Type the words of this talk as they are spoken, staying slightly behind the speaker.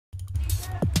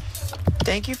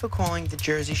Thank you for calling the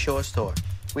Jersey Shore store.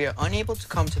 We are unable to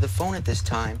come to the phone at this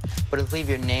time, but if you leave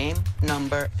your name,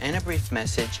 number, and a brief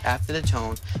message after the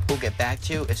tone, we'll get back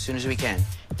to you as soon as we can.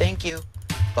 Thank you.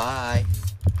 Bye.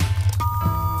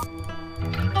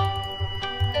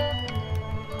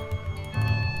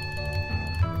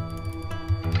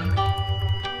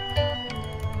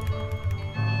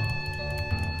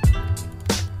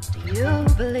 Do you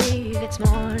believe it's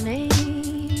morning?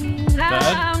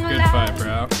 Bad? Good fight,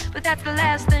 bro. But that's the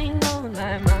last thing on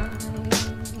my mind.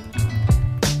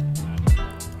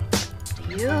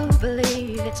 Do you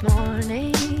believe it's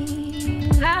morning?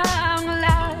 I'm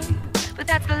alive, but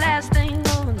that's the last thing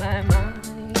on my mind.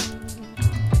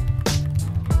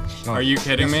 Are you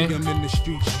kidding me? I'm in the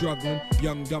street struggling,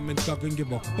 young, dumb, and thuggin',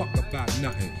 give a fuck about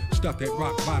nothing. Stuck at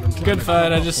rock bottom. Good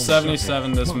fight. I just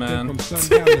 77 this man. From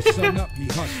sundown to sun up, he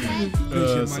hustling.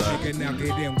 Vision, my nigga, now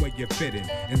get in where you fit in.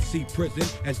 And see prison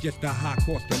as just a high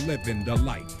cost of living, the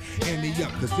life. Ante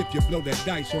up, cause if you blow that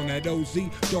dice on that OZ,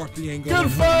 Dorothy ain't gonna.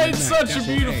 Good fight. Such a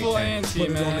beautiful ante, Put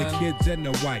it man. on the kids and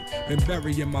the white. Been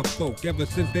burying my folk ever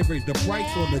since they raised the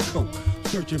price on the coke.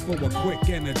 Searching for a quick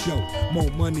antidote.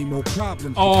 More money, more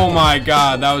problems. Oh my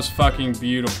god, that was fucking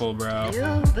beautiful, bro.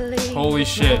 Holy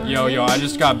shit, yo, I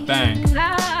just got banged.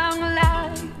 I'm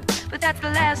alive, but that's the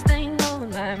last thing on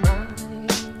my mind.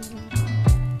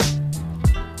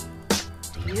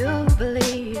 Do you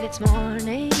believe it's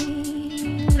morning?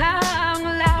 I'm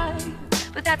alive,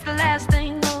 but that's the last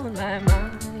thing on my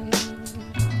mind.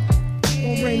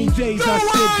 On rainy days, I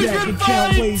sit back and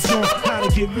count ways on how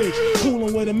to get rich.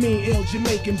 Coolin' with a mean, ill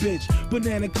Jamaican bitch.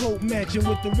 Banana coat matching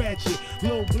with the ratchet.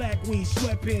 Low black weed,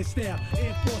 sweatpants style.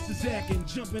 Air Forces acting,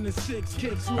 jumping in 6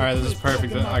 kicks. Alright, this is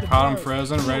perfect. I caught him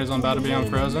frozen. Right as I'm about to be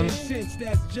unfrozen.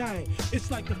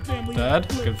 Dead?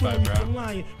 Good fight, bro.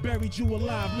 I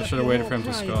should have waited for him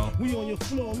to skull. We on your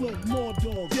floor, look, more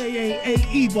dogs.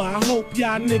 J-A-A-Eva, I hope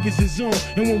y'all niggas is on.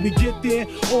 And when we get there,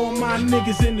 all my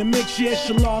niggas in the mix, yeah,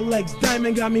 Shalal legs.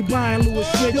 Diamond got me buying Louis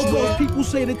Switch. Yo, bro, people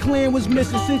say the clan was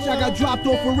missing since I got dropped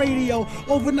off a radio.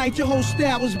 Overnight, your whole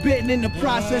style was bitten in the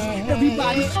process.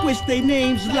 Everybody switched their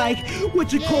names like,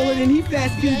 what you call it, and he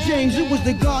fast King James. It was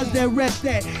the guards that rep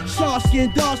that. Sharp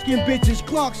skin, dark skin bitches,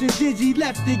 Clarks and Dizzy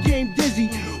left the game dizzy.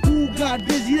 Who got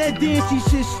busy? That dancey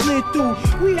shit slid through.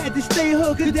 We had to stay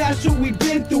hooked, cause that's what we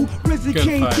been through. RZA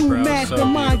came fight, through, bro.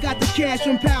 mastermind, So got the cash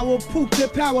from power, poop to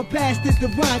power, past the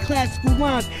divine, classical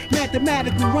rhymes,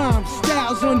 mathematical rhymes,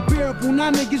 styles unbearable,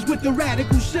 now niggas with the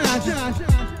radical shine.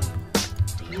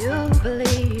 Do you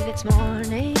believe it's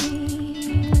morning?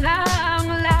 I'm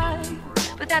alive,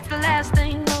 but that's the last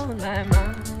thing on my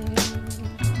mind.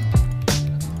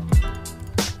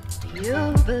 Do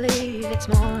you believe it's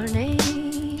morning?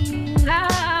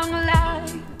 I'm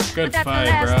alive, Good but that's fight,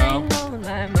 the last bro. thing on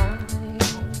my mind.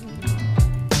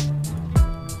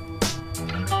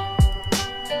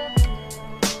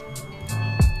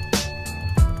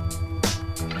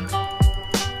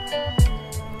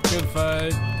 Good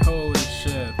fight. Holy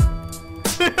shit.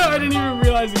 I didn't even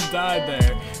realize he died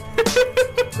there.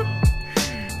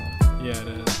 Yeah, it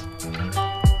is.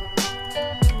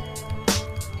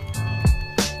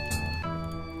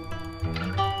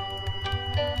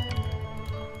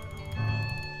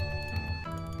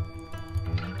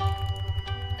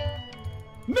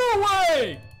 No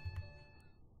way!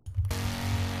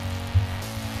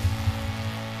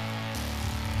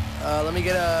 Let me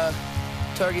get a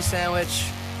turkey sandwich,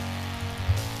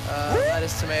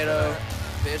 lettuce, tomato,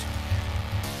 bitch.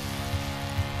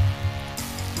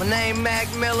 My name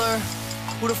Mac Miller.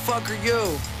 Who the fuck are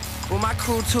you? Well, my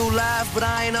crew too live, but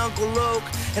I ain't Uncle Luke.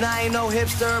 And I ain't no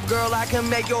hipster, girl, I can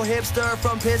make your hipster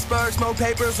from Pittsburgh, smoke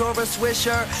papers over a Swiss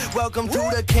shirt. Welcome to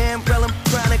the Campbell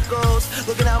Chronicles,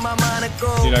 looking out my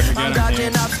monocle. Dude, I'm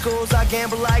dodging obstacles, I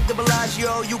gamble like the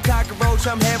Bellagio. You cockroach,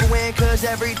 I'm heroin, cause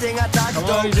everything I talk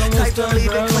about. Type to leave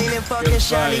it clean and fucking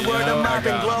shiny, word of mop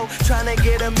and glow. Trying to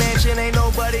get a mansion, ain't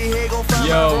nobody here gon' find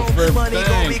my room. Money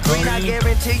gon' be green, I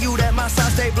guarantee you that my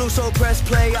side stay blue, so press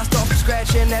play. I start from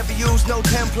scratch and never use no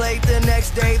template. The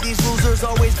next day, these losers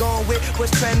always going with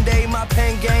what's trend day. My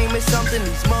pen game is something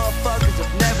these motherfuckers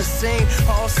have never seen.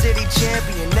 All city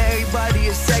champion, everybody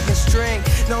is second string.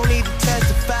 No need to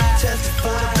testify,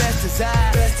 for the best is I.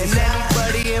 And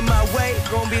anybody in my way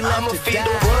gon' be left to feed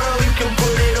the world. You can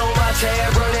put it on my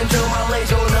tab, run until my legs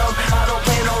go numb. I don't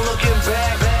plan on looking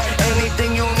back.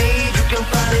 Anything you need, you can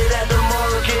find it at the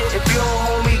market. If you don't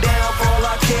hold me down for all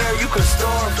I care, you can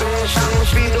starfish. I'ma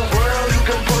feed the world. You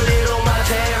can put it on my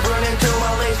tab, run until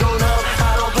my legs go numb.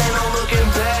 I don't plan on looking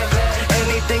back.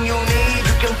 Anything you need,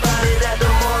 you can find it at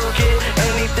the market.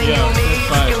 Anything you need,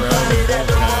 you can find it at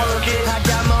the market. I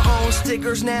got my own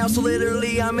stickers now. now, so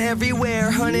literally I'm everywhere.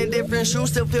 100 different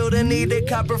shoes, still feel the need to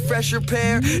cop a fresher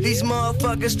pair. These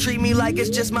motherfuckers treat me like it's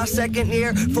just my second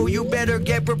year. For you better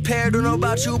get prepared. Don't know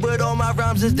about you, but all my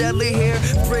rhymes is deadly here.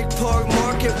 Frick Park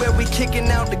Market, where we kicking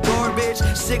out the garbage.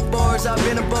 Sick bars, I've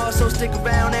been a boss, so stick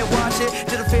around and watch it.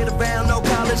 Did a fit around, no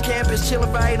college campus,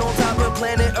 chilling right on top of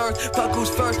planet Earth. Fuck who's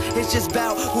first, it's just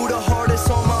bout who the hardest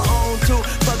on my own too.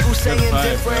 Fuck who's saying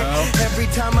different. Every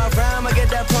time I rhyme, I get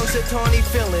that Punxsutawney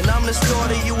feeling. I'm the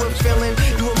starter, you were feeling.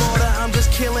 You a martyr, I'm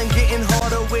just killing. Getting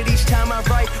harder with each time I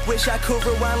write. Wish I could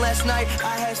rewind last night.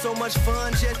 I had so much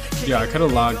fun just. Yeah, I could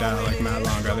have logged out like mad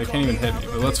longer. They can't even hit me.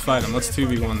 But let's fight them. Let's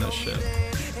 2v1 this shit.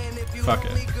 Fuck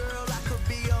it.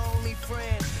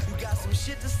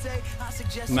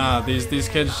 Nah, these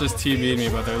kids just TV'd me,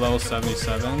 but they're level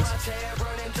 77s.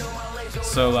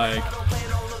 So like,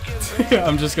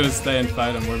 I'm just gonna stay and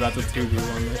fight them. We're about to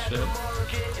 2v1 this shit.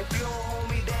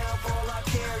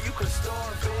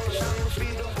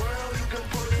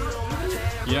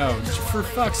 Yo, for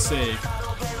fuck's sake.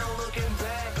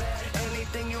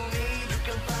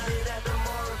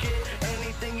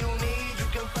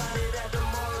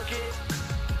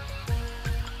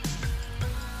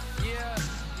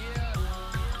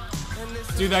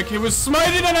 Dude, that kid was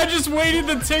smited and I just waited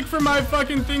the tick for my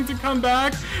fucking thing to come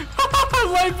back.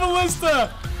 Light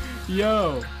ballista!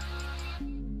 Yo.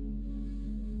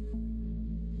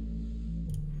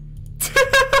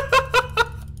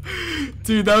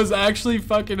 Dude, that was actually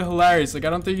fucking hilarious. Like, I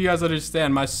don't think you guys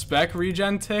understand. My spec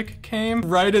regen tick came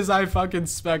right as I fucking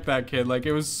spec that kid. Like,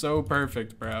 it was so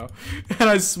perfect, bro. And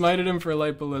I smited him for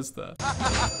light ballista.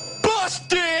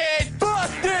 Busted!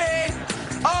 Busted!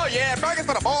 Oh yeah, burgers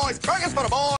for the boys! Burgers for the boys!